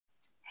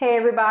Hey,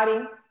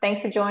 everybody.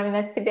 Thanks for joining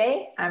us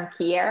today. I'm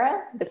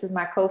Kiara. This is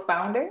my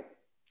co-founder,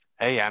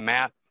 Hey, I'm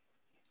Matt.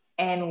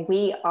 and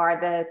we are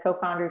the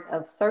co-founders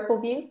of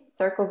CircleView.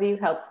 CircleView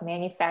helps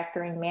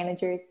manufacturing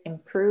managers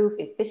improve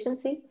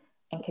efficiency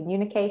and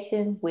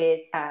communication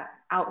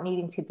without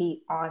needing to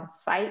be on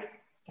site.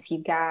 If you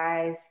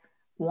guys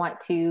want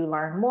to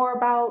learn more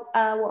about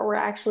what we're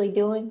actually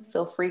doing,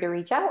 feel free to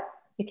reach out.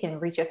 You can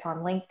reach us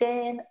on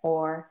LinkedIn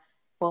or,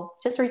 well,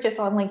 just reach us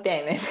on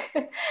LinkedIn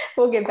and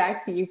we'll get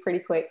back to you pretty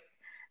quick.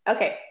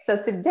 Okay,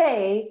 so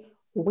today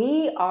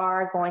we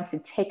are going to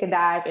take a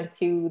dive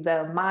into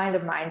the mind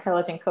of my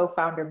intelligent co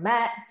founder,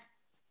 Matt.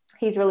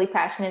 He's really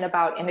passionate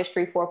about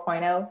Industry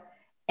 4.0,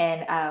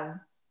 and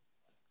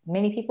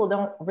many people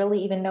don't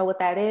really even know what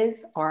that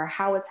is or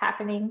how it's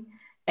happening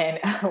and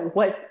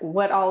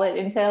what all it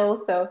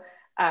entails. So,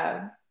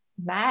 um,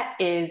 Matt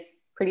is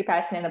pretty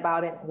passionate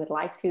about it and would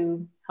like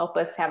to help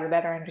us have a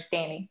better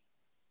understanding.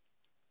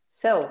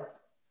 So,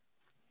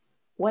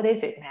 what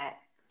is it, Matt?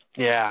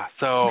 Yeah.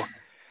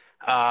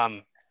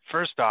 Um,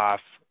 First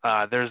off,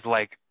 there's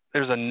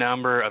a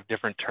number of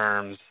different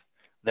terms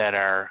that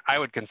I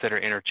would consider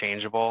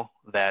interchangeable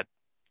that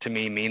to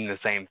me mean the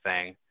same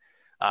thing.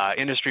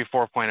 Industry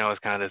 4.0 is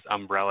kind of this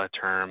umbrella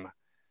term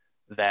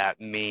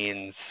that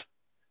means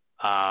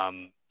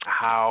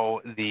how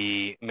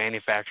the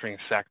manufacturing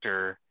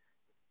sector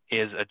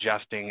is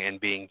adjusting and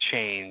being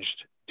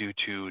changed due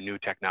to new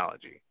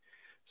technology.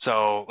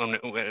 So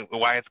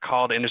why it's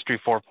called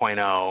Industry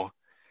 4.0,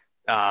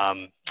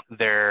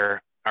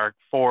 there are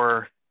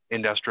four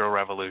industrial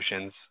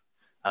revolutions.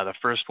 The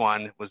first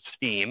one was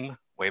steam,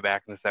 way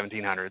back in the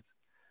 1700s.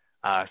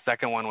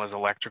 Second one was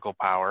electrical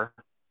power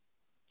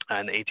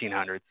in the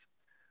 1800s.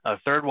 The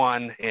third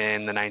one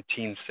in the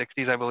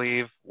 1960s, I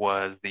believe,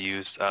 was the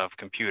use of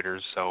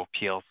computers, so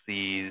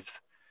PLCs,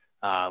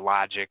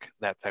 logic,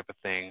 that type of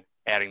thing,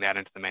 adding that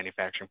into the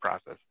manufacturing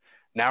process.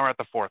 Now we're at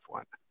the fourth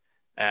one,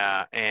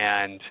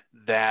 and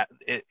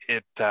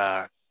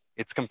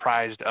it's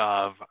comprised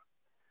of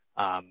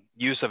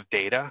use of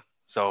data,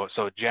 so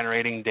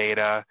generating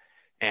data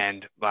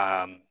and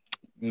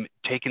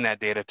taking that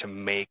data to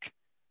make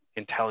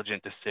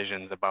intelligent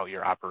decisions about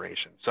your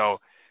operation. So,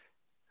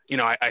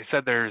 I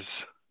said there's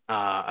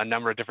a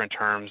number of different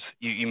terms.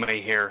 You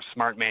may hear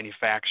smart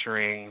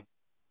manufacturing,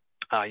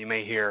 you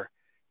may hear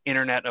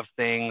Internet of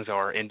Things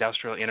or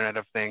Industrial Internet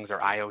of Things or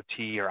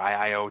IoT or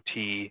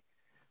IIoT.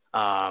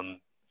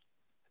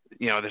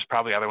 There's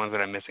probably other ones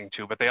that I'm missing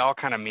too, but they all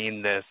kind of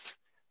mean this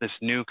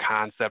new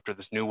concept or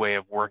this new way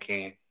of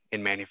working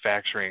in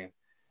manufacturing,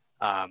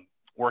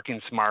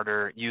 working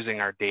smarter,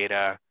 using our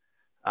data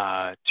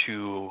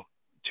to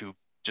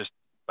just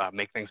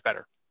make things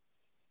better.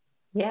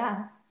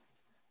 Yeah.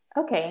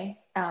 Okay.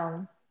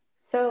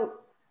 So,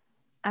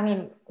 I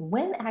mean,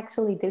 when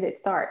actually did it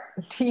start?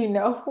 Do you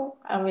know?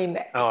 I mean,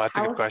 Oh, that's a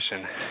good how?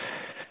 question.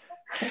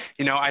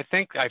 I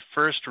think I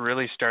first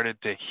really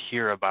started to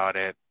hear about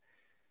it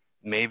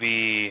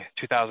maybe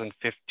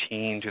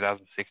 2015,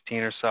 2016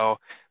 or so.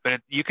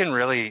 But you can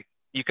make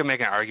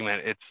an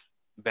argument it's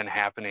been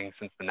happening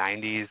since the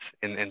 90s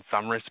in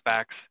some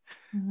respects.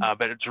 Mhm.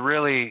 But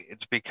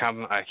it's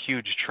become a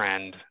huge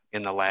trend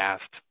in the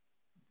last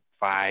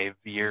 5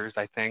 years,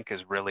 I think,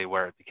 is really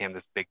where it became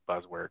this big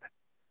buzzword.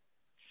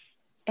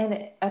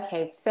 And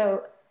okay,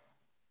 so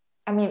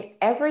I mean,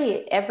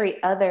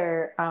 every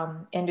other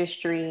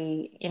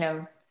industry,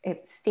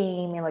 it's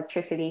steam,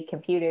 electricity,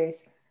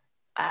 computers.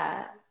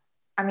 Uh,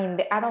 I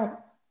mean,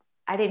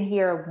 I didn't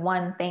hear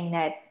one thing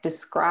that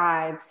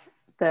describes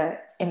the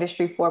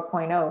Industry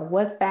 4.0.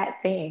 What's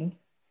that thing?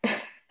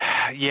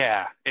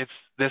 Yeah,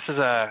 this is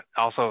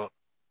also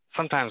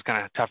sometimes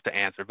kind of tough to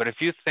answer, but if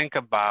you think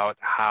about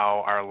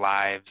how our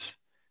lives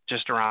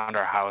just around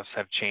our house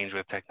have changed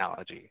with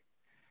technology,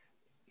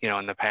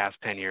 in the past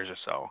 10 years or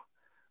so,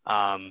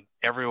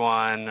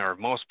 everyone or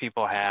most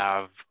people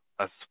have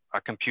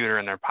a computer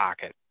in their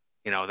pocket,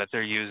 that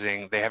they're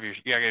using. You have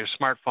your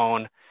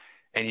smartphone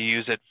and you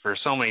use it for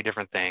so many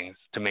different things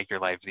to make your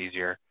lives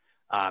easier.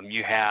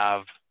 You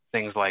have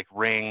things like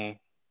Ring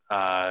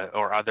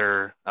or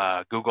other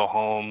Google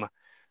Home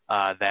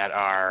that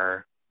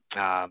are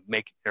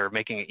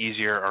making it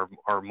easier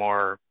or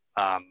more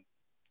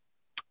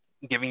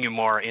giving you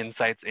more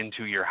insights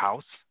into your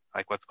house,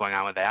 like what's going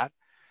on with that.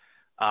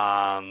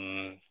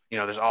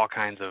 There's all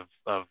kinds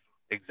of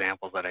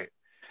examples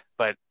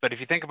but if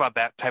you think about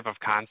that type of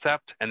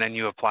concept and then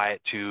you apply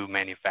it to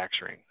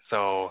manufacturing,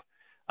 so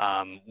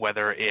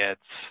whether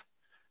it's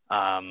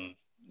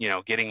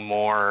getting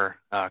more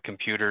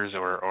computers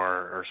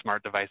or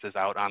smart devices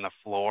out on the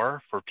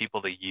floor for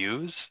people to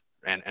use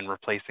and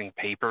replacing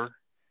paper,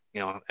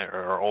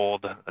 or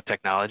old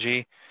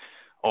technology,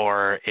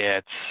 or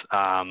it's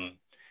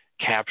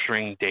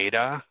capturing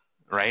data,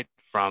 right,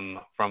 from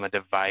a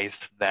device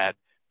that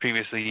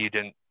previously you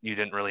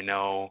didn't really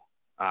know,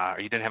 or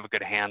you didn't have a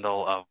good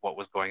handle of what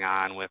was going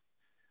on with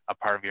a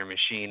part of your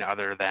machine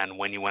other than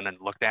when you went and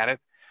looked at it.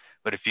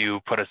 But if you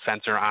put a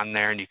sensor on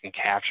there and you can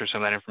capture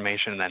some of that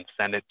information and then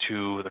send it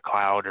to the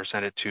cloud or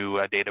send it to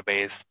a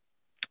database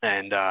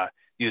and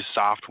use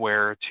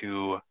software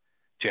to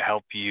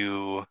help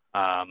you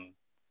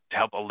to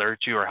help alert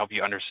you or help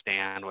you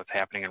understand what's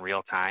happening in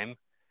real time.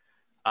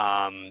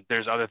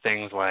 There's other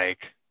things like,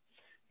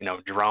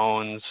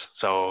 drones.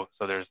 So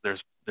there's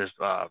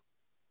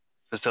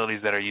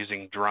facilities that are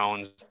using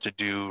drones to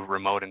do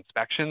remote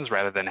inspections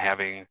rather than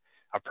having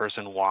a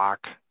person walk,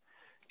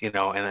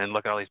 and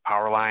look at all these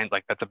power lines.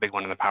 Like that's a big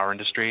one in the power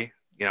industry.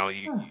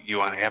 You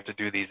want to have to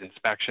do these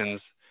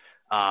inspections.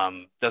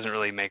 Doesn't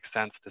really make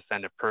sense to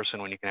send a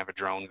person when you can have a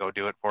drone go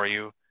do it for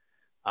you.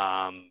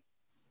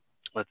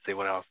 Let's see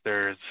what else.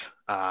 There's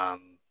I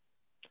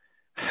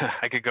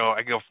could go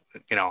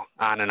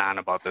on and on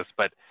about this,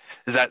 but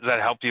does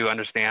that help you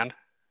understand?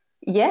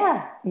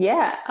 Yeah,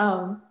 yeah.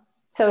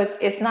 So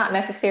it's not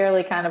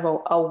necessarily kind of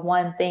a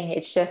one thing.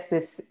 It's just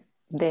this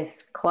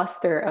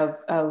cluster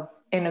of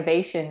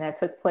innovation that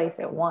took place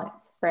at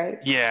once, right?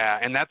 Yeah,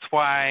 and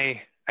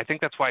I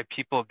think that's why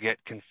people get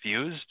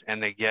confused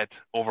and they get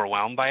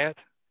overwhelmed by it,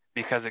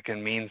 because it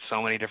can mean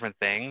so many different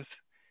things,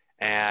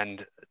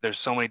 and there's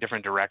so many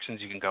different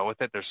directions you can go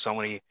with it. There's so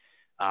many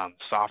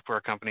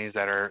software companies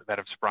that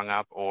have sprung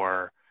up,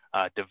 or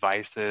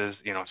devices,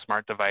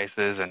 smart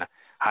devices, and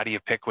how do you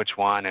pick which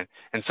one?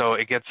 And so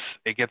it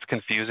gets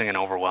confusing and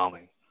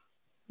overwhelming.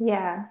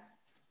 Yeah.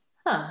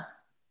 Huh.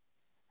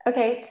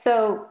 Okay,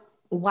 so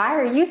why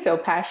are you so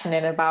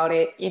passionate about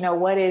it?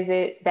 What is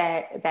it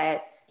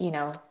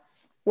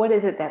what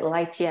is it that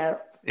lights you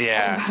up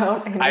Yeah,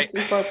 about I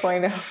Industry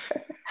 4.0?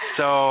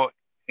 so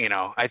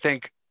I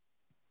think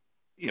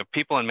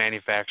people in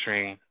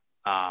manufacturing,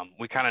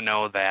 we kind of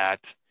know that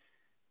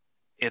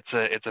it's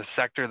a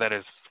sector that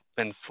has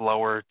been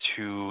slower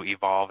to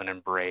evolve and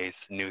embrace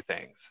new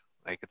things.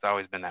 Like it's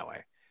always been that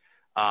way.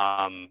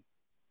 Um,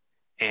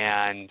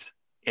 and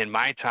in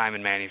my time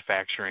in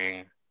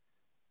manufacturing,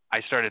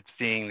 I started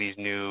seeing these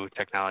new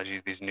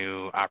technologies, these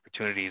new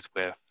opportunities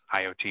with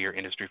IoT or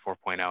Industry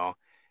 4.0.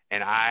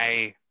 And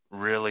I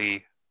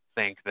really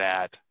think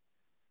that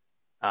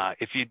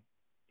if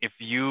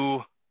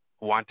you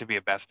want to be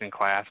a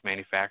best-in-class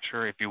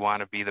manufacturer, if you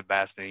want to be the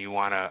best and you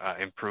want to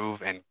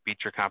improve and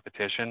beat your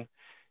competition,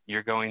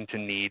 you're going to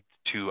need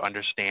to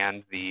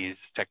understand these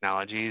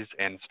technologies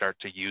and start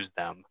to use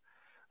them,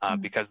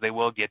 because they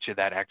will get you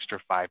that extra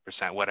 5%,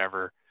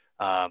 whatever,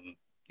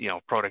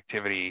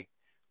 productivity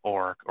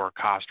or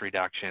cost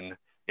reduction.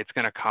 It's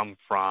going to come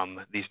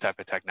from these type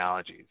of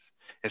technologies,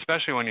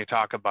 especially when you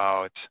talk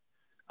about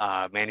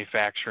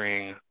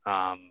manufacturing.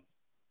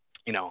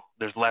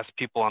 There's less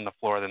people on the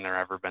floor than there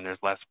ever been.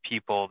 There's less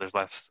people, there's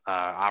less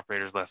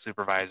operators, less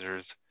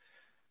supervisors,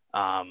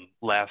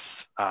 less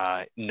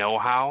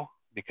know-how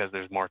because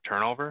there's more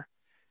turnover.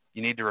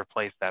 You need to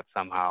replace that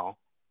somehow,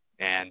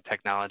 and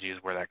technology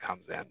is where that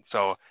comes in.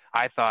 So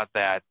I thought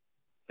that,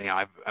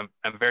 I'm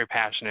very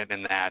passionate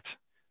in that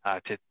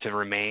to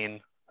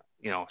remain,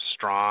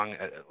 strong,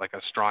 like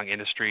a strong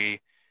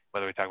industry,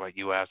 whether we talk about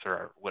U.S.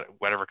 or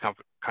whatever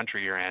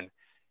country you're in.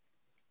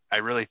 I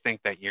really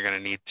think that you're going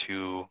to need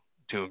to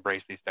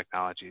embrace these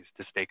technologies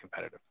to stay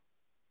competitive.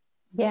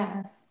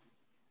 Yeah.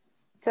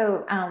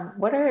 So,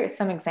 what are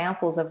some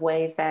examples of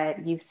ways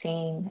that you've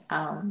seen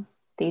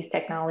these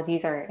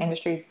technologies or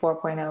Industry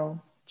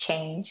 4.0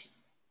 change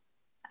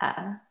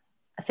a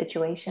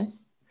situation?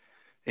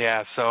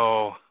 Yeah.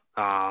 So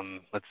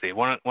let's see.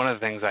 One of the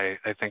things I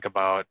think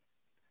about,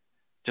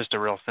 just a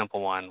real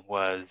simple one,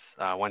 was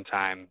one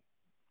time,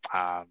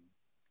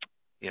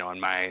 in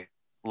my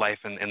life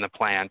in the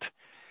plant,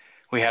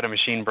 we had a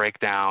machine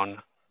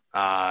breakdown.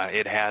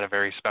 It had a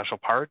very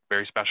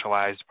very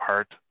specialized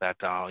part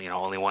that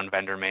only one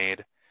vendor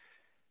made,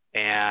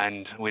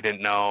 and we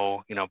didn't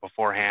know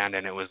beforehand,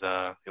 and it was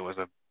a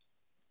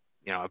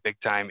big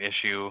time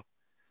issue.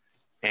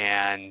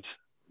 And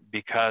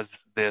because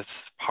this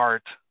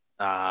part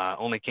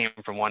only came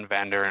from one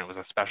vendor and it was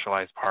a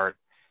specialized part,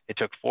 it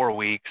took 4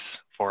 weeks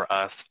for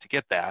us to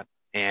get that,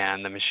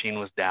 and the machine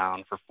was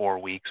down for 4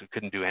 weeks. We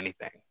couldn't do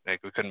anything.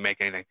 Like, we couldn't make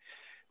anything.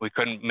 We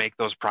couldn't make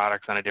those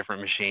products on a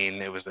different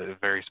machine. It was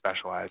very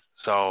specialized.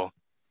 So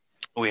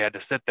we had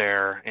to sit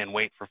there and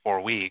wait for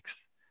 4 weeks.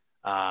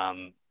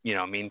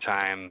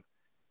 Meantime,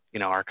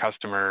 our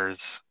customers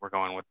were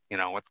going,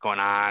 what's going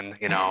on?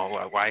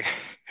 Why?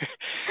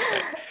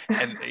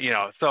 And,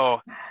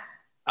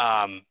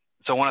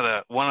 so one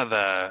of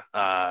the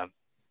I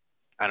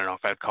don't know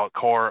if I'd call it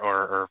core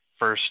or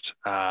first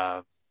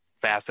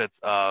facets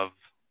of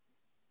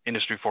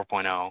Industry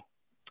 4.0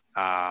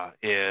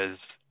 is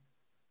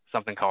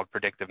something called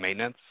predictive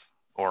maintenance,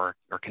 or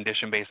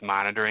condition-based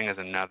monitoring is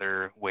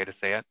another way to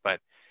say it.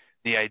 But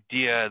the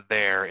idea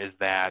there is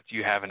that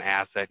you have an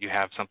asset, you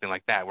have something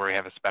like that where you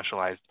have a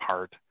specialized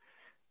part,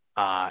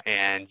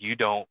 and you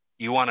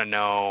want to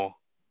know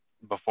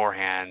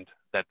beforehand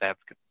that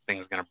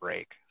thing's going to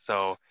break.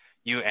 So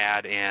you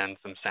add in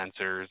some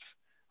sensors,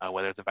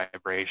 whether it's a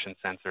vibration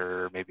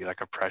sensor, maybe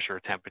like a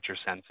pressure temperature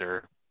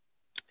sensor,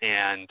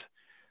 and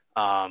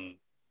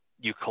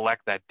you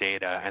collect that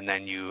data, and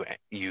then you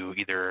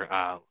either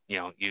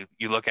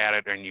you look at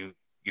it, and you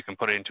can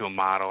put it into a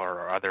model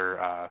or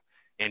other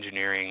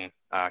engineering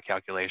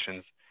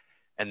calculations,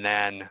 And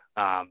then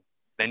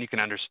you can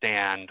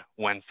understand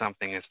when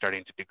something is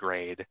starting to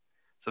degrade.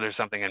 So there's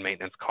something in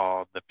maintenance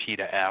called the P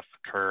to F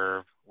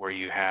curve, where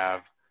you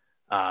have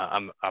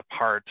a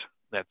part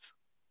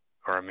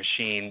or a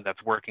machine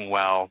that's working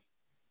well,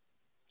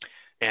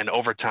 and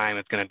over time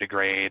it's going to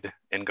degrade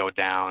and go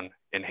down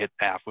and hit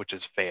F, which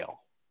is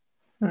fail.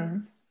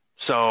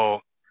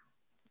 So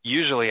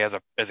usually as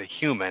a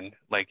human,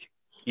 like,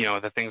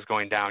 the thing's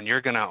going down,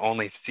 you're going to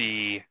only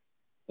see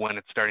when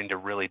it's starting to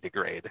really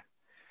degrade.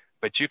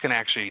 But you can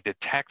actually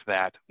detect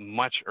that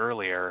much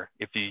earlier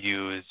if you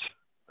use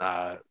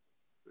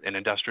an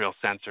industrial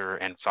sensor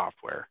and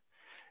software.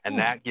 And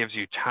that gives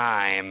you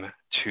time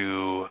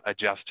to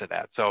adjust to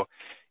that. So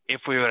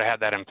if we would have had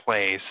that in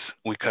place,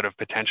 we could have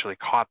potentially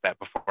caught that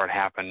before it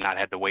happened, not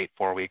had to wait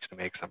 4 weeks to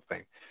make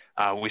something.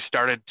 We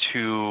started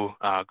to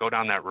go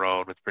down that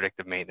road with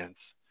predictive maintenance,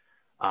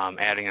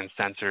 adding in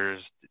sensors,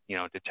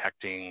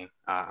 detecting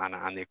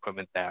on the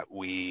equipment that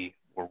we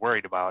were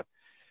worried about.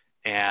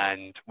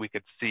 And we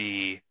could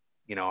see,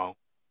 there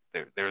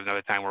was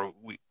another time where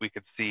we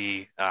could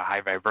see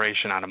high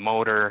vibration on a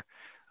motor.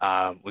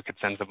 We could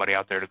send somebody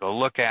out there to go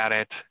look at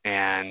it,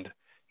 and,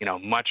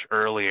 much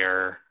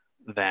earlier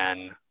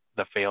than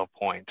the fail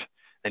point.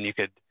 Then you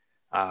could,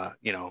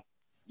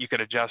 you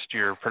could adjust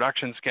your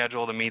production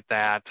schedule to meet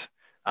that.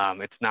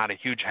 It's not a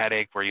huge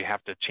headache where you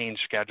have to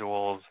change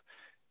schedules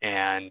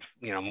and,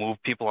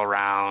 move people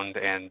around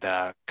and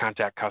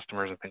contact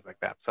customers and things like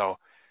that. So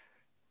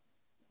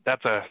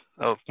that's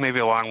maybe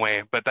a long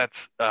way, but that's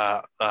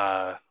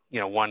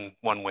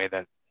one way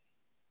that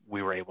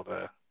we were able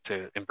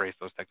to embrace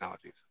those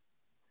technologies.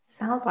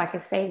 Sounds like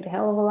it saved a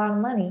hell of a lot of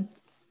money.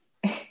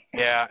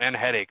 Yeah, and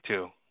headache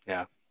too.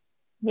 Yeah.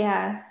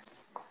 Yeah.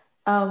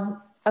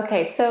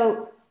 Okay,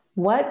 so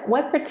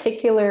what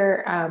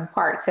particular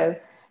part? So,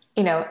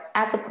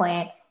 at the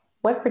plant,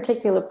 what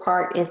particular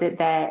part is it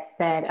that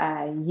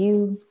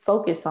you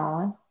focus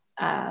on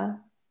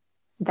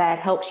that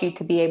helps you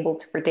to be able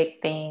to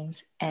predict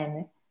things?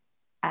 And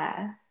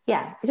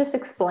yeah, just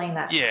explain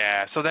that.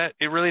 Yeah, so that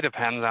it really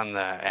depends on the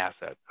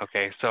asset.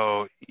 Okay,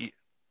 so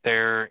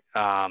there,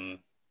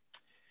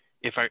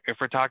 if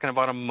we're talking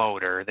about a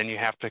motor, then you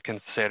have to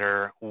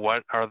consider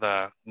what are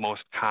the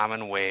most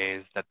common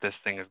ways that this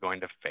thing is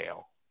going to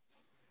fail.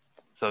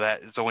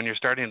 So when you're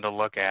starting to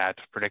look at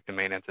predictive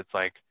maintenance, it's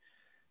like,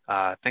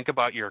 think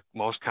about your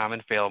most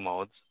common fail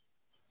modes,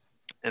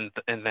 and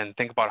then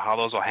think about how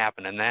those will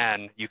happen, and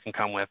then you can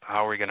come with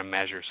how are we going to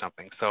measure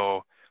something.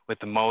 So with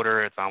the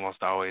motor, it's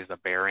almost always a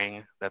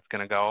bearing that's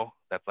going to go.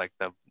 That's like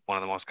one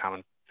of the most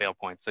common fail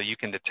points. So you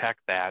can detect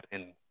that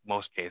in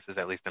most cases,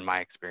 at least in my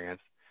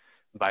experience,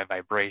 by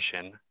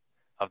vibration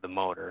of the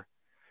motor.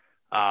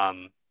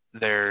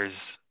 There's,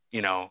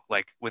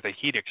 like with a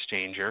heat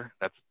exchanger,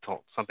 that's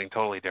something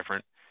totally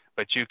different,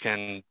 but you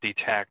can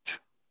detect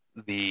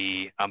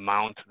the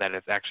amount that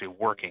it's actually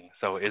working.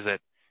 So is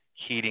it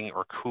heating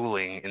or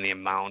cooling in the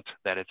amount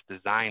that it's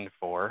designed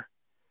for?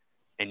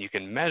 And you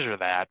can measure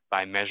that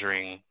by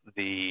measuring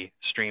the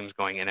streams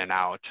going in and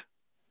out,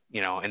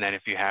 and then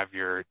if you have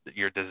your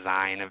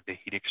design of the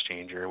heat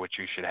exchanger, which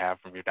you should have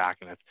from your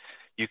documents,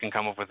 you can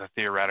come up with a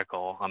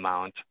theoretical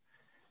amount,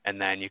 and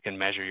then you can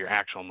measure your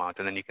actual amount,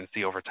 and then you can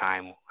see over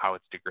time how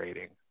it's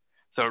degrading.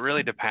 So it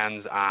really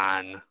depends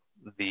on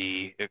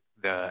the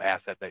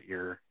asset that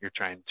you're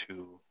trying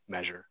to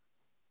measure.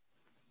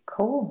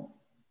 Cool.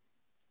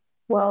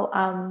 Well,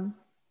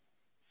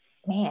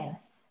 man,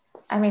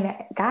 I mean,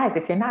 guys,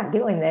 if you're not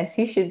doing this,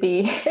 you should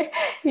be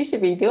you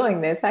should be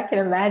doing this. I can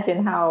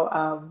imagine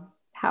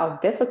how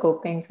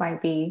difficult things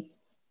might be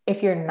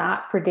if you're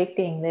not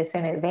predicting this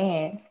in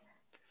advance.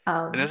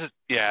 And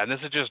this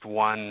is just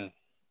one.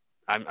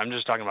 I'm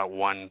just talking about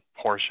one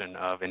portion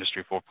of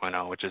Industry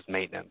 4.0, which is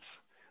maintenance.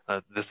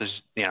 This is,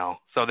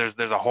 so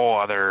there's a whole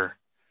other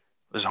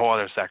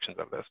sections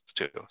of this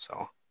too.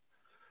 So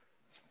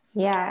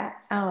Yeah.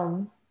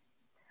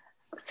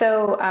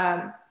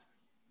 So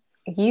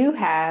you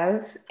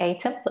have a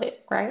template,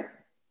 right?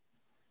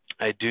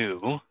 I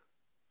do.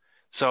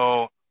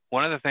 So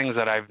one of the things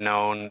that I've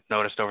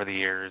noticed over the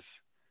years,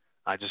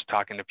 just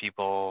talking to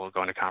people,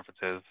 going to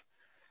conferences,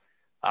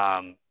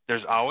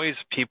 there's always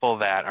people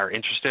that are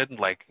interested,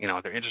 like,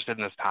 they're interested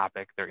in this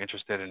topic, they're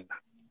interested in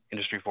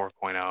Industry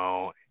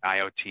 4.0,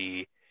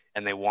 IoT,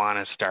 and they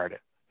want to start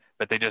it.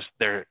 But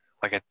they're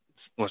like I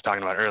was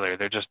talking about earlier,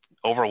 they're just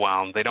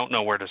overwhelmed. They don't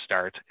know where to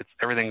start.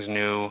 Everything's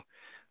new.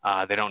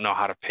 They don't know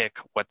how to pick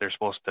what they're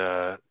supposed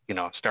to,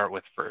 start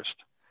with first.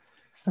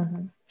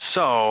 Mm-hmm.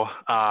 So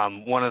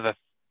one of the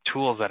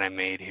tools that I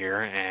made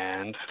here,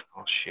 and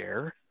I'll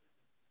share,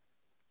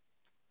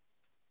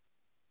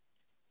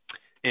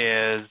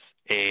 is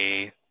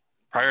a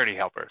priority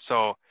helper.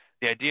 So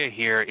the idea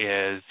here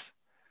is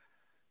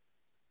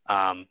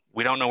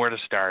we don't know where to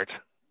start.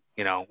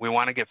 We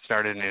want to get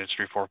started in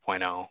Industry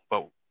 4.0,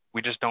 but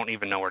we just don't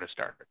even know where to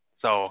start.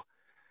 So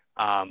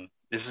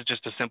this is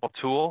just a simple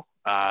tool.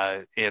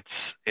 If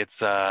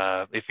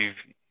you've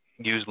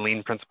used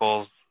lean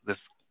principles,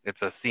 it's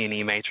a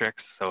C&E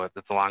matrix, so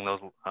it's along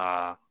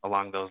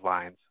those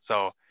lines.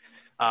 So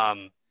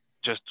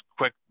Just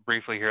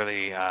briefly here,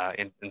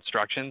 the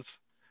instructions.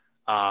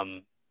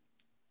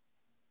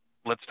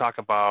 Let's talk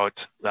about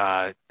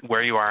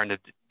where you are in the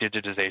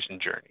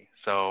digitization journey.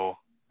 So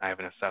I have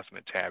an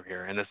assessment tab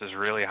here, and this is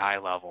really high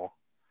level.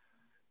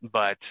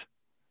 But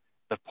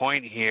the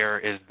point here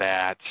is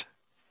that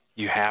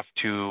you have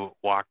to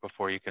walk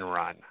before you can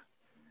run.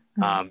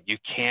 You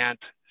can't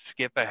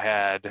skip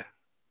ahead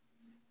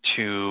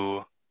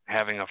to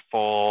having a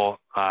full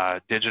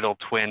digital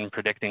twin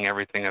predicting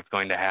everything that's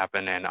going to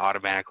happen and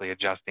automatically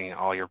adjusting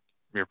all your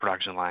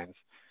production lines,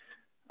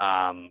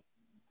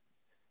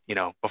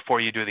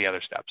 before you do the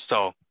other steps.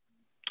 So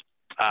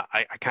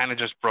I kind of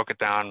just broke it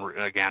down,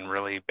 again,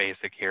 really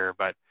basic here,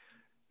 but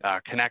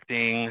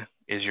connecting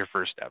is your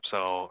first step.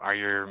 So are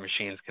your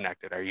machines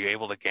connected? Are you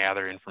able to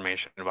gather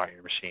information about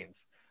your machines?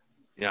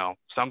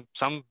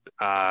 Some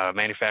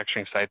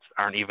manufacturing sites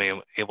aren't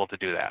even able to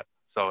do that.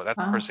 So that's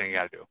the first thing you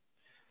got to do.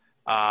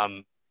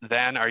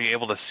 Then are you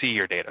able to see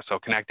your data? So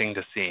connecting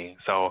to seeing.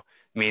 So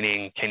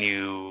meaning, can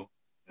you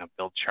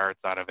build charts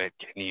out of it?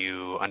 Can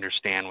you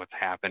understand what's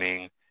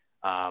happening?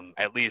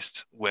 At least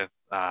with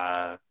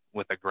a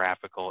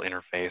graphical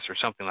interface or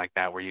something like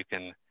that, where you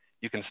can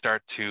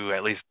start to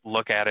at least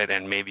look at it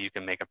and maybe you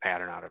can make a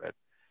pattern out of it.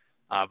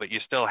 But you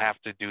still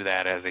have to do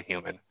that as a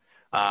human.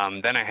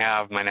 Then I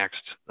have my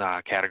next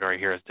category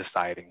here is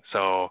deciding.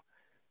 So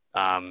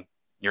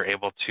you're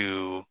able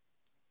to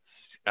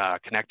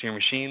connect to your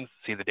machines,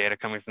 see the data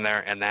coming from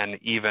there, and then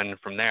even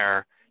from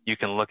there, you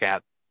can look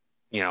at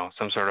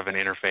some sort of an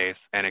interface,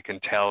 and it can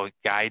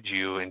guide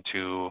you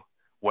into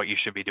what you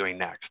should be doing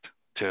next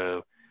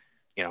to,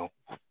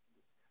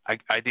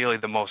 ideally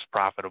the most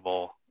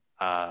profitable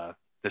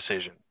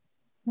decision.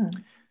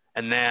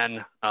 And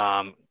then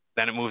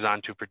it moves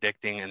on to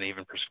predicting and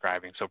even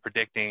prescribing. So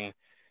predicting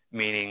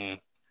meaning,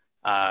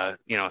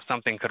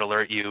 something could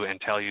alert you and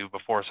tell you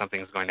before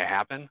something's going to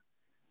happen.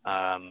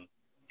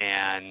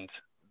 And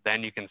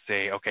then you can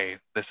say, okay,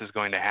 this is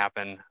going to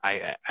happen.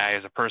 I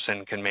as a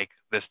person can make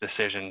this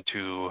decision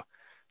to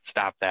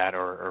stop that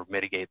or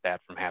mitigate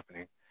that from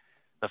happening.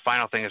 The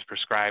final thing is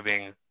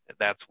prescribing.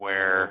 That's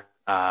where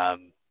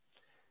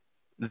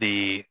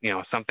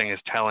something is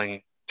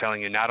telling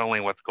you not only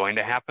what's going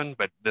to happen,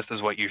 but this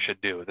is what you should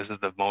do. This is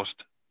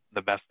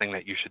the best thing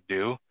that you should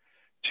do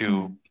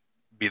to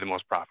be the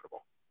most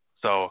profitable.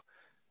 So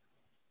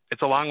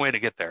it's a long way to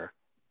get there,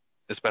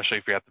 especially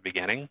if you're at the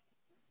beginning,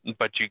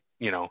 but you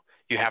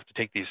have to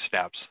take these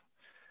steps.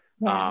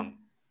 Yeah.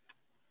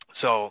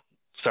 So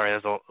sorry,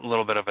 there's a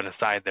little bit of an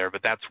aside there,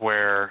 but that's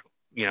where,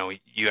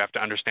 you have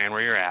to understand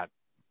where you're at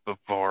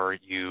before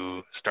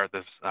you start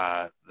this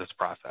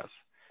process,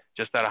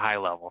 just at a high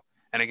level.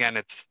 And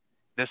again,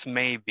 this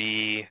may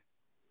be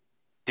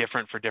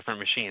different for different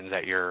machines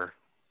at your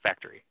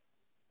factory.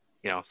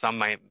 Some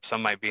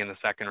might be in the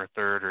second or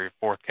third or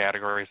fourth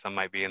category. Some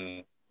might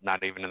be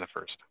not even in the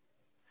first.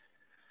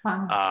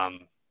 Wow.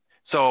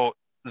 So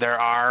there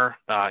are,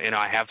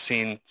 I have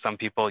seen some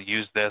people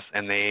use this,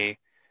 and they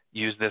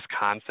use this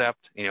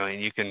concept,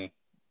 and you can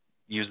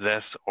use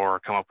this or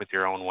come up with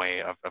your own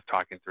way of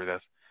talking through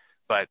this.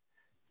 But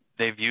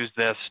they've used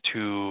this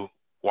to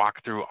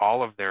walk through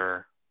all of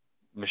their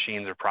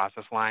machines or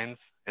process lines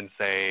and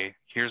say,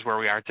 here's where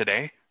we are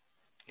today.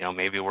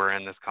 Maybe we're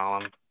in this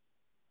column,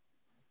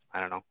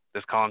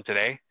 this column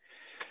today.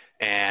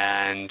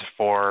 And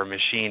for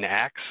machine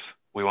X,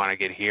 we want to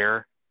get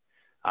here.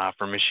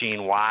 For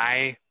machine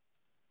Y,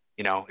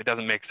 it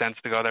doesn't make sense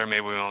to go there.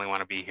 Maybe we only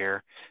want to be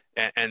here.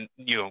 And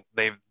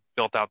they've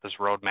built out this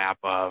roadmap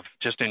of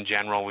just in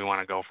general, we want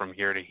to go from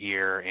here to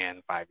here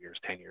in 5 years,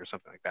 10 years,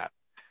 something like that.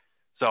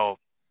 So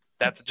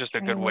that's just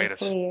a good way to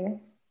clear.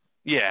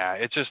 Yeah,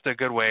 it's just a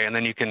good way. And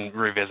then you can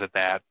revisit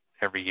that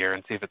every year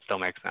and see if it still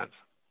makes sense.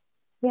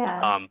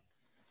 Yeah.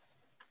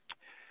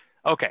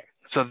 Okay.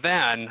 So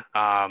then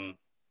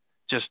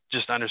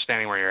just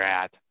understanding where you're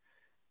at,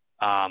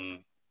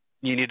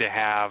 you need to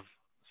have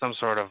some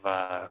sort of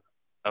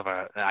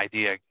an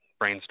idea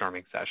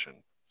brainstorming session.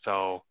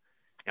 So,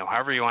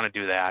 however you want to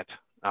do that,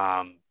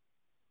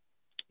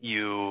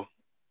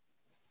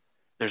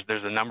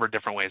 there's a number of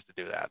different ways to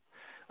do that.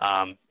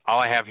 All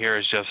I have here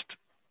is just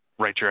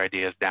write your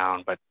ideas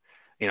down, but,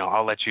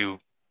 I'll let you,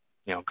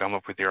 come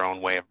up with your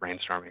own way of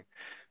brainstorming.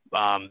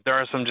 There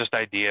are some just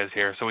ideas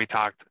here. So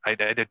I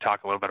did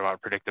talk a little bit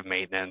about predictive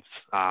maintenance,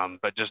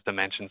 but just to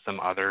mention some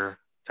other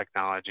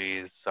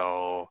technologies.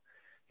 So,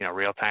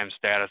 real-time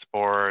status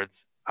boards,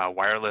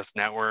 wireless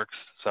networks.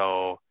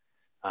 So,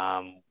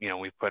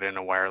 we put in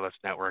a wireless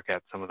network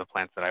at some of the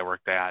plants that I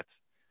worked at,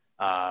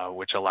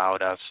 which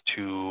allowed us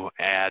to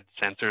add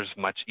sensors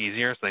much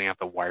easier, so then you have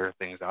to wire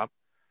things up.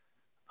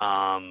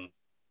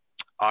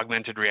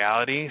 Augmented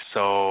reality.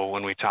 So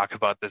when we talk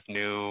about this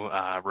new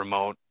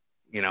remote,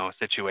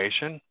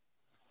 situation,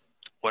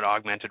 what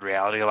augmented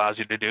reality allows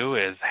you to do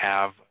is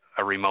have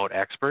a remote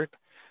expert.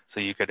 So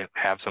you could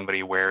have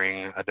somebody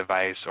wearing a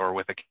device or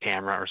with a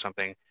camera or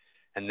something,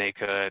 and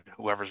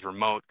whoever's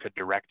remote could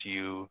direct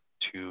you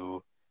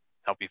to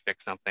help you fix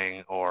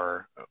something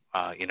or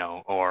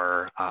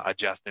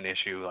adjust an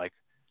issue, like,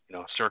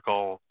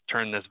 circle,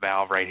 turn this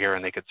valve right here,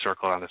 and they could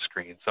circle it on the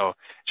screen. So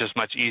just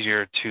much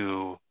easier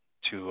to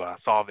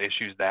solve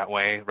issues that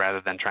way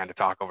rather than trying to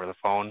talk over the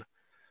phone.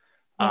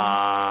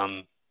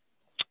 Yeah.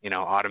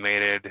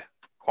 Automated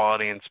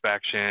quality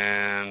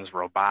inspections,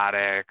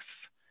 robotics.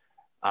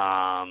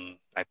 I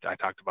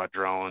talked about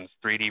drones.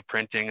 3D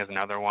printing is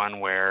another one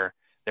where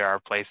there are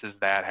places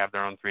that have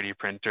their own 3D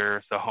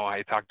printer. So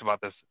I talked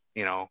about this,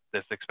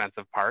 this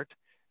expensive part.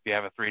 If you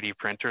have a 3D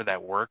printer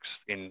that works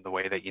in the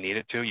way that you need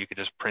it to, you could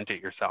just print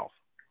it yourself.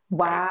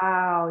 Right?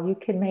 Wow, you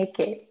can make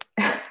it.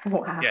 Yeah,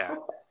 Wow.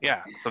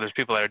 yeah. So there's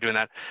people that are doing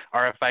that.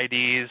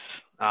 RFIDs,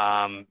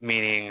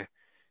 meaning,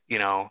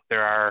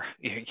 there are,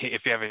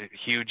 if you have a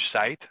huge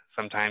site,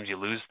 sometimes you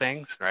lose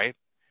things, right?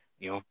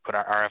 Put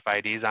our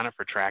RFIDs on it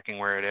for tracking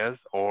where it is,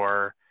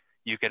 or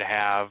you could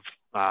have,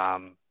 a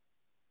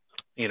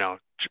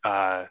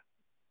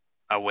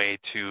way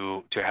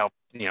to help,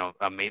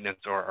 a maintenance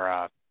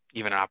or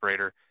even an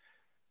operator,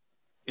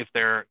 if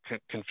they're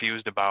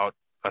confused about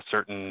a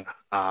certain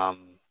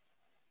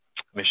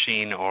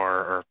machine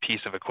or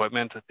piece of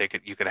equipment,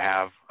 you could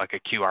have like a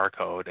QR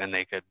code, and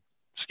they could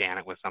scan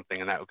it with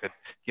something, and that could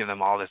give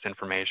them all this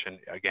information.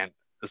 Again,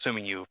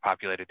 assuming you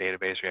populate a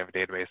database or you have a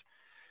database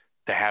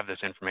to have this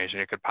information,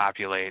 it could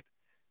populate,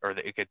 or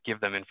it could give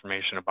them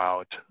information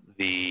about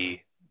the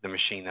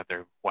machine that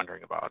they're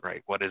wondering about,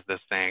 right? What is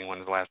this thing? When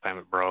was the last time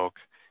it broke?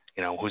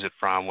 Who's it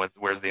from?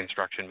 Where's the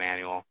instruction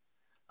manual?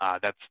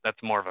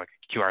 That's more of a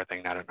QR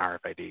thing, not an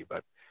RFID.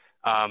 But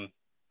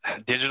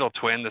digital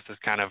twin, this is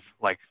kind of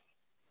like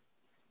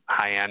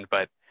high end,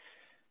 but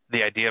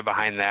the idea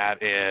behind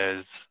that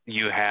is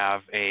you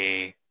have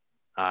a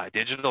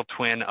digital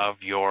twin of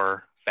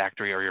your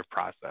factory or your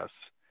process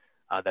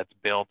that's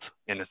built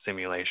in a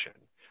simulation.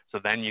 So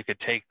then you could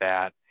take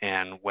that,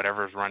 and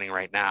whatever's running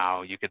right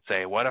now, you could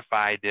say, what if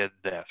I did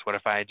this? What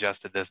if I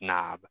adjusted this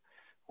knob?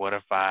 What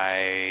if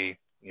I,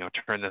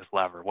 turn this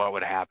lever? What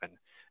would happen?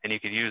 And you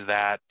could use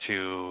that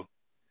to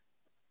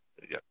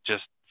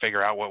just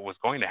figure out what was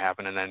going to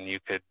happen, and then you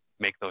could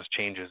make those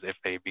changes if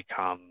they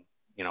become,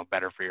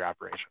 better for your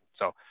operation.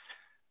 So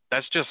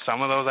that's just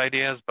some of those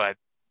ideas, but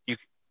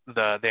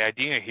the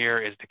idea here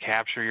is to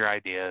capture your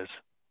ideas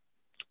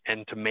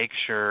and to make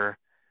sure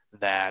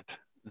that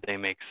they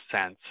make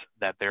sense,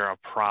 that they're a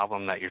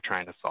problem that you're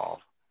trying to solve.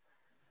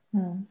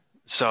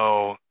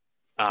 So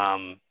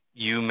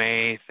you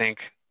may think,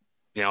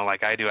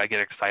 like I do, I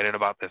get excited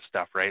about this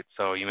stuff, right?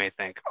 So you may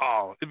think,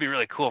 oh, it'd be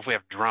really cool if we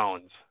have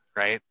drones,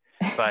 right?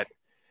 But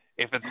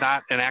if it's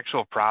not an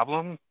actual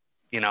problem,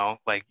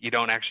 like you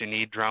don't actually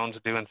need drones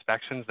to do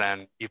inspections,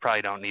 then you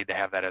probably don't need to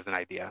have that as an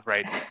idea,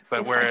 right?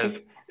 But whereas,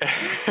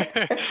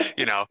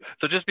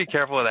 so just be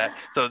careful of that.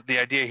 So the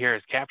idea here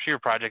is capture your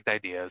project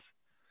ideas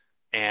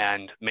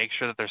and make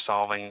sure that they're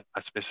solving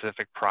a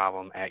specific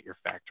problem at your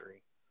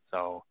factory.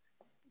 So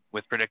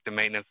with predictive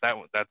maintenance,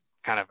 that's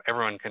kind of,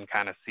 everyone can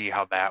kind of see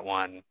how that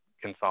one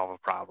can solve a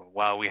problem.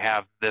 Well, we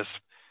have this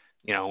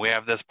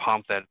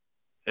pump that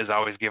is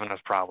always giving us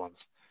problems.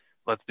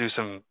 Let's do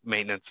some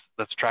maintenance.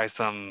 Let's try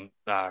some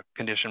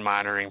condition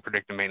monitoring,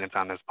 predictive maintenance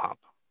on this pump,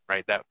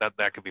 right?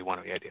 That could be one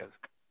of the ideas.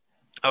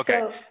 Okay,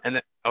 So, and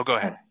then, go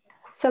ahead.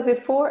 So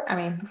before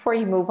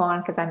you move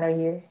on, because I know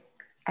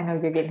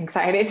you're getting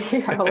excited.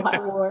 You have a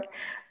lot more,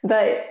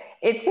 but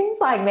it seems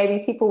like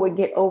maybe people would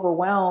get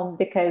overwhelmed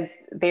because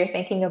they're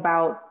thinking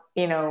about,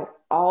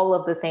 all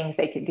of the things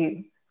they could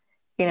do,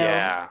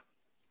 Yeah.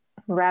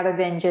 rather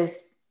than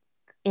just,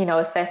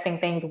 assessing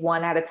things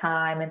one at a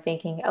time and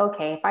thinking,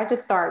 okay, if I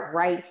just start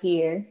right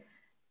here,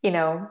 you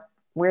know,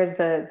 where's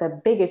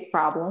the biggest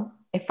problem?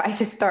 If I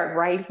just start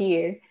right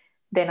here,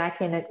 then I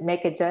can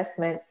make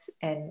adjustments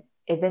and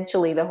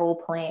eventually the whole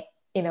plant,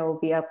 will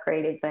be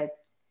upgraded. But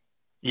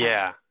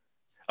Yeah.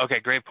 Okay,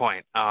 great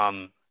point.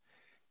 And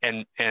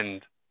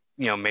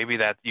maybe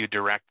that you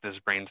direct this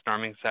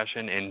brainstorming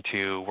session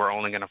into, we're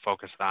only going to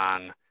focus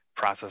on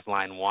process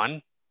line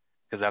 1,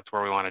 because that's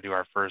where we want to do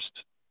our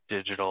first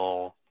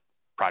digital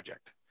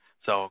project.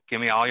 So give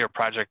me all your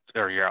project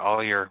or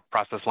all your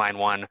process line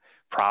 1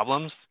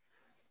 problems,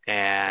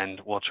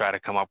 and we'll try to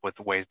come up with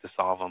ways to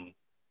solve them,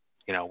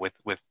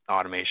 with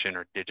automation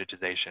or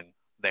digitization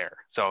there.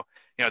 So,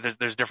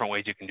 there's different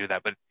ways you can do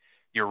that, but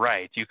you're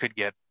right. You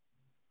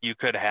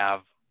could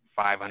have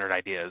 500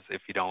 ideas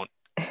if you don't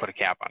put a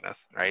cap on this,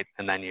 right?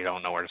 And then you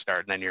don't know where to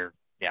start. And then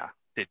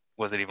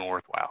was it even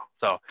worthwhile?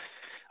 So,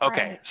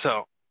 okay. right.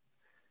 So,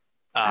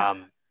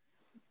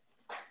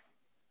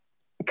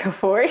 Go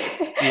for it.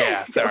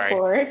 yeah, Go sorry.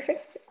 for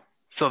it.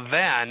 So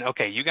then,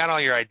 okay, you got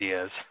all your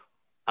ideas.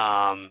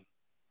 And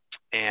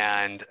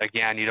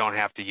again, you don't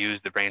have to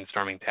use the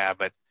brainstorming tab,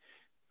 but,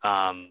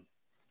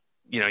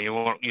 you're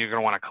going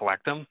to want to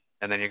collect them,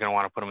 and then you're going to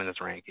want to put them in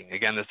this ranking.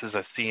 Again, this is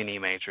a C&E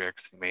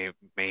matrix. You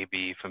may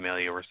be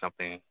familiar with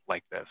something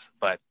like this,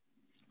 but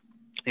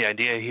the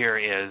idea here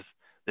is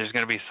there's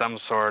going to be some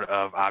sort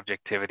of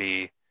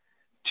objectivity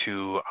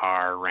to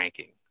our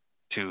ranking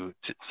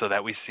so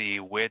that we see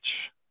which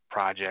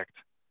projects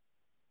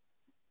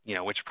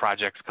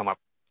come up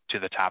to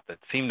the top that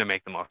seem to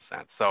make the most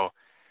sense. So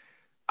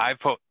I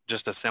put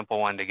just a simple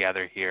one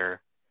together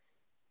here.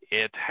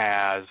 It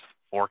has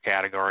 4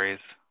 categories,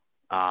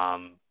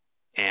 and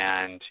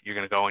you're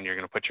going to go and you're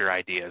going to put your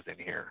ideas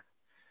in here,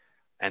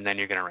 and then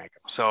you're going to rank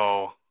them.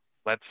 So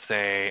let's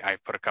say I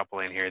put a couple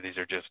in here. These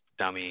are just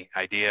dummy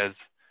ideas,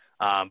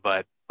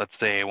 but let's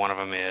say one of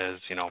them is,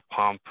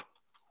 pump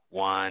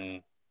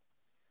 1,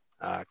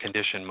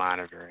 condition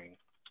monitoring.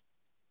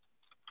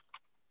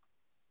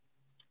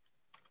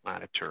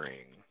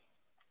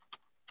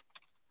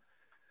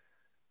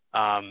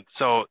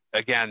 So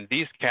again,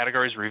 these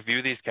categories,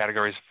 review these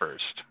categories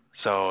first,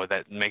 so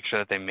that make sure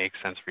that they make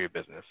sense for your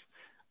business.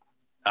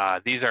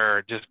 These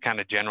are just kind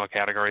of general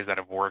categories that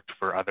have worked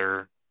for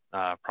other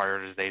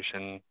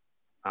prioritization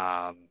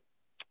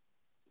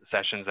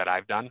sessions that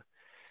I've done,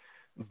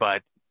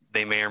 but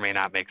they may or may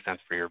not make sense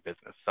for your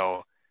business.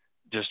 So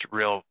just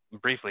real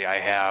briefly, I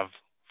have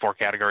 4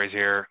 categories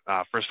here.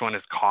 First one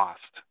is cost.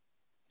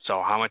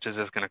 So how much is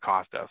this going to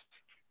cost us?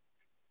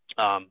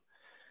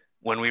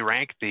 When we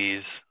rank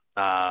these,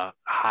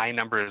 high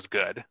number is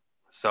good.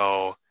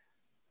 So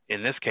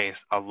in this case,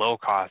 a low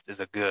cost is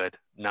a good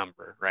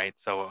number, right?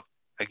 So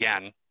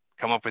again,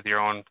 come up with your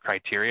own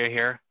criteria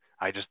here.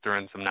 I just threw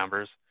in some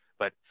numbers,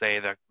 but say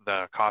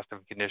the cost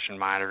of condition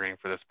monitoring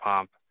for this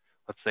pump,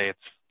 let's say it's,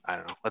 I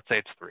don't know, let's say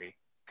it's 3,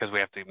 because we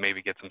have to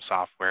maybe get some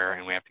software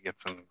and we have to get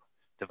some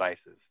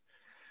devices.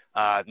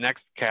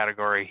 Next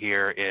category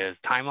here is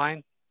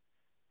timeline.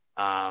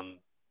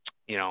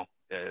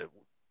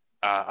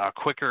 A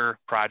quicker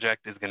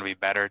project is going to be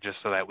better, just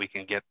so that we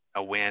can get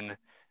a win,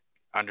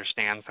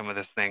 understand some of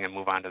this thing, and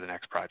move on to the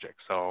next project.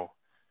 So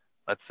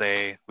let's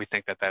say we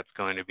think that that's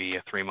going to be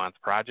a 3-month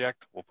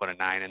project. We'll put a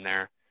 9 in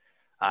there.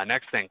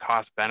 Next thing,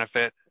 cost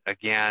benefit.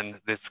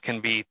 Again, this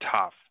can be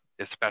tough,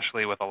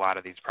 especially with a lot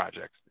of these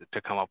projects, to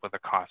come up with a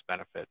cost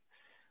benefit.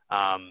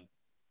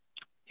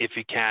 If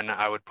you can,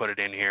 I would put it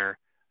in here.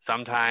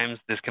 Sometimes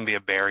this can be a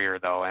barrier,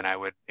 though, and I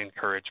would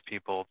encourage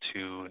people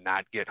to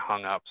not get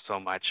hung up so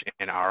much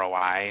in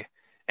ROI,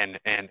 and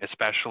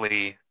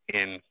especially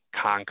in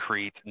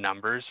concrete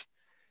numbers.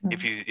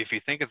 Mm-hmm. If you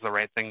think it's the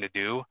right thing to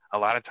do, a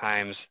lot of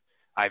times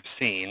I've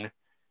seen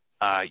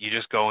you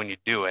just go and you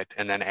do it,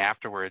 and then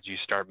afterwards you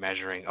start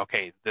measuring,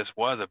 okay, this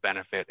was a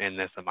benefit in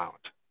this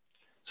amount.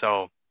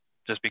 So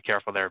just be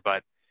careful there.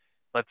 But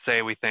let's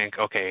say we think,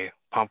 okay,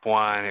 pump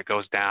 1, it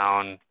goes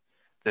down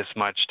this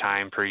much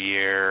time per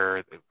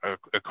year,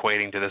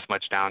 equating to this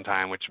much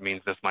downtime, which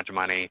means this much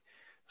money.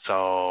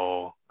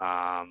 So,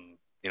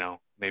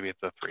 maybe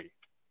it's a 3.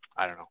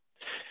 I don't know.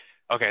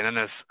 Okay, then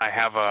I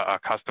have a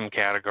custom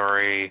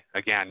category.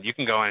 Again, you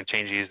can go in and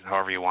change these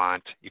however you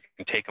want. You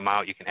can take them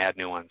out. You can add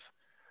new ones.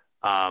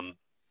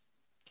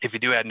 If you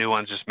do add new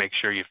ones, just make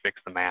sure you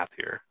fix the math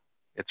here.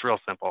 It's real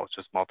simple. It's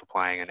just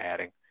multiplying and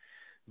adding.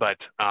 But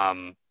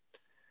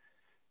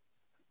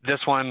this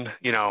one,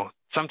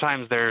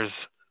 sometimes there's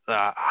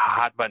a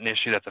hot button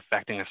issue that's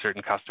affecting a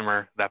certain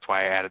customer. That's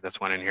why I added this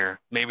one in here.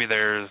 Maybe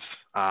there's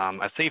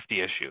a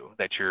safety issue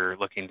that you're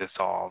looking to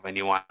solve, and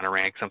you want to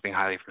rank something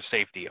highly for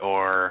safety,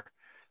 or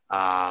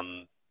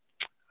I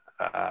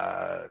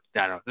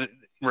don't know,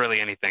 really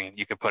anything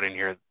you could put in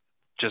here,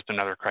 just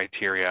another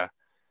criteria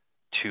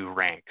to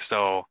rank.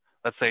 So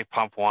let's say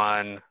pump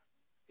 1,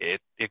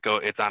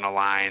 it's on a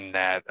line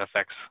that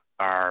affects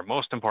our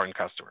most important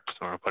customers.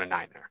 So I'm going to put a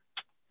 9 there.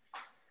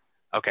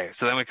 Okay,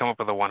 so then we come up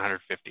with a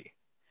 150.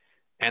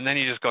 And then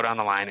you just go down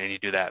the line and you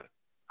do that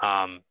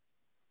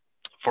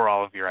for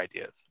all of your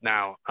ideas.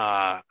 Now,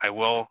 I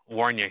will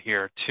warn you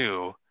here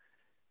too,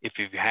 if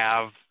you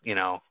have,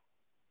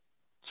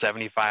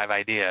 75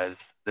 ideas,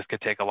 this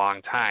could take a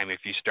long time if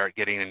you start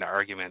getting into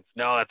arguments.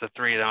 No, that's a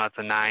 3, no, that's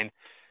a 9.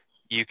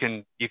 You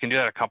can do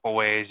that a couple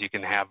ways. You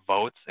can have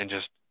votes and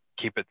just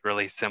keep it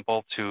really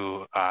simple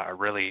to a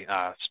really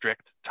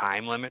strict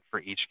time limit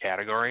for each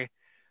category.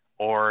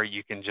 Or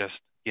you can just,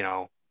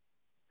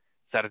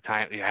 set a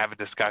time, you have a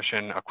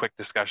discussion, a quick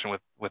discussion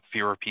with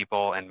fewer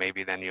people, and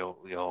maybe then you'll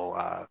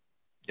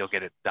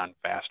get it done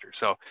faster.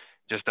 So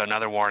just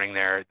another warning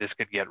there, this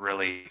could get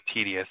really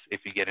tedious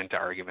if you get into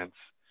arguments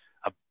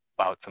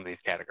about some of these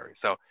categories.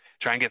 So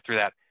try and get through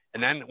that.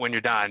 And then when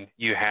you're done,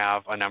 you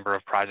have a number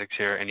of projects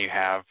here, and you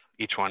have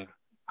each one,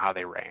 how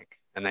they rank.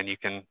 And then you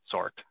can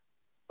sort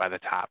by the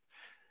top.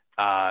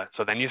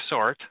 So then you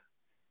sort,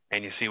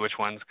 and you see which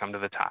ones come to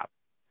the top.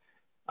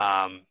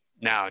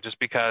 Now, just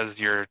because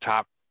your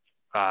top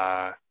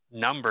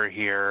number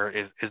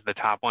here is the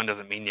top one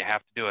doesn't mean you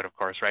have to do it, of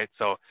course, right?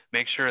 So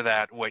make sure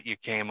that what you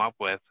came up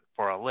with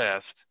for a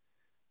list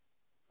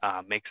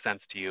makes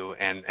sense to you,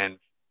 and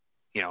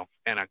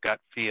in a gut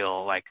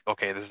feel like,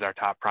 okay, this is our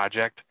top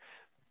project.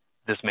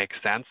 This makes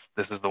sense.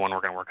 This is the one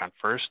we're going to work on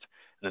first,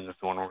 and then this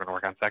is the one we're going to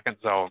work on second.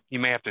 So you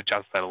may have to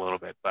adjust that a little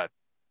bit, but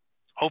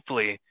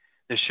hopefully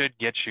this should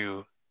get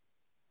you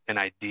an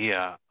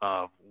idea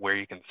of where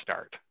you can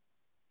start.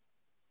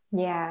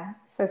 Yeah.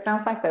 So it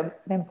sounds like the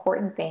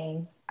important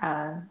thing,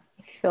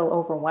 if you feel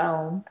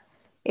overwhelmed,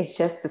 is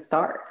just to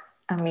start.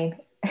 I mean,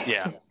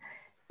 yeah. Just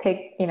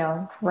pick,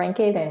 rank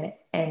it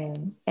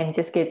and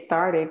just get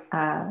started.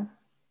 I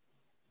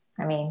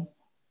mean,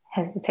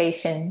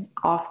 hesitation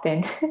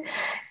often,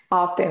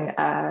 often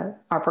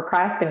our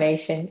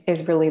procrastination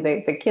is really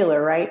the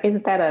killer, right?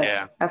 Isn't that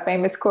Yeah. a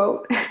famous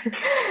quote?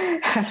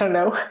 I don't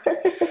know.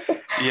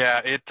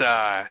 Yeah,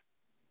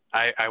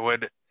 I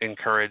would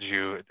encourage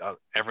you,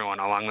 everyone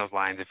along those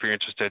lines, if you're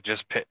interested,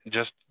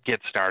 just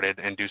get started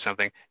and do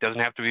something. It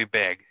doesn't have to be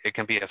big. It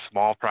can be a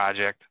small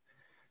project.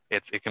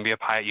 It can be a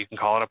pilot. You can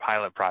call it a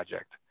pilot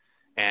project,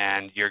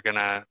 and you're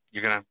gonna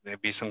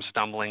be some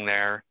stumbling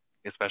there,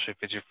 especially if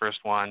it's your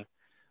first one.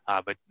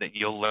 But that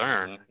you'll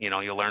learn.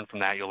 You'll learn from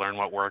that. You'll learn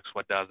what works,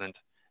 what doesn't,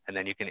 and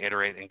then you can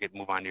iterate and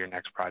move on to your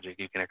next project.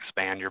 You can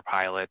expand your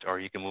pilot, or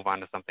you can move on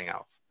to something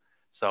else.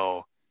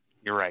 So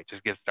you're right.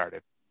 Just get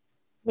started.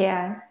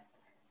 Yeah,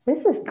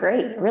 this is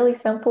great. Really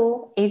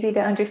simple, easy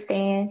to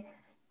understand.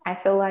 I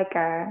feel like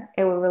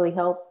it would really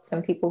help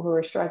some people who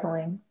are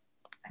struggling.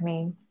 I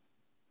mean,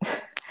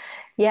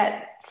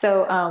 yeah.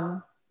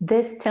 So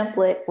this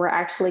template we're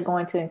actually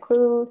going to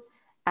include,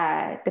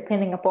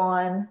 depending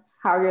upon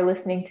how you're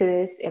listening to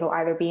this, it'll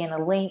either be in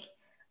a link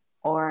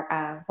or,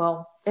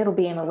 well, it'll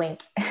be in a link,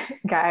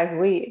 guys.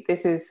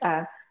 This is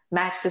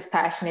Matt's just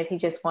passionate. He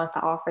just wants to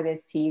offer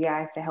this to you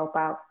guys to help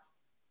out.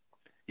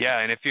 Yeah,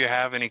 and if you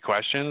have any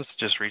questions,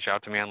 just reach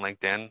out to me on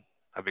LinkedIn.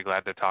 I'd be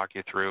glad to talk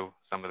you through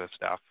some of this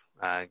stuff,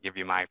 give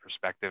you my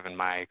perspective and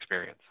my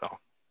experience. So,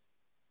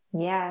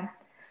 Yeah.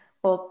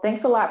 Well,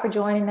 thanks a lot for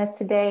joining us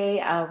today.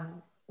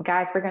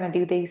 Guys, we're going to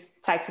do these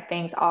types of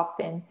things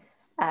often.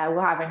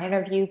 We'll have an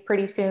interview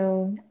pretty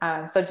soon.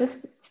 So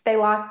just stay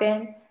locked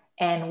in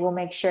and we'll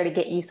make sure to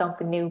get you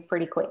something new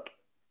pretty quick.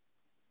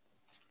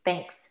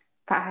 Thanks.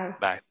 Bye.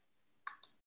 bye.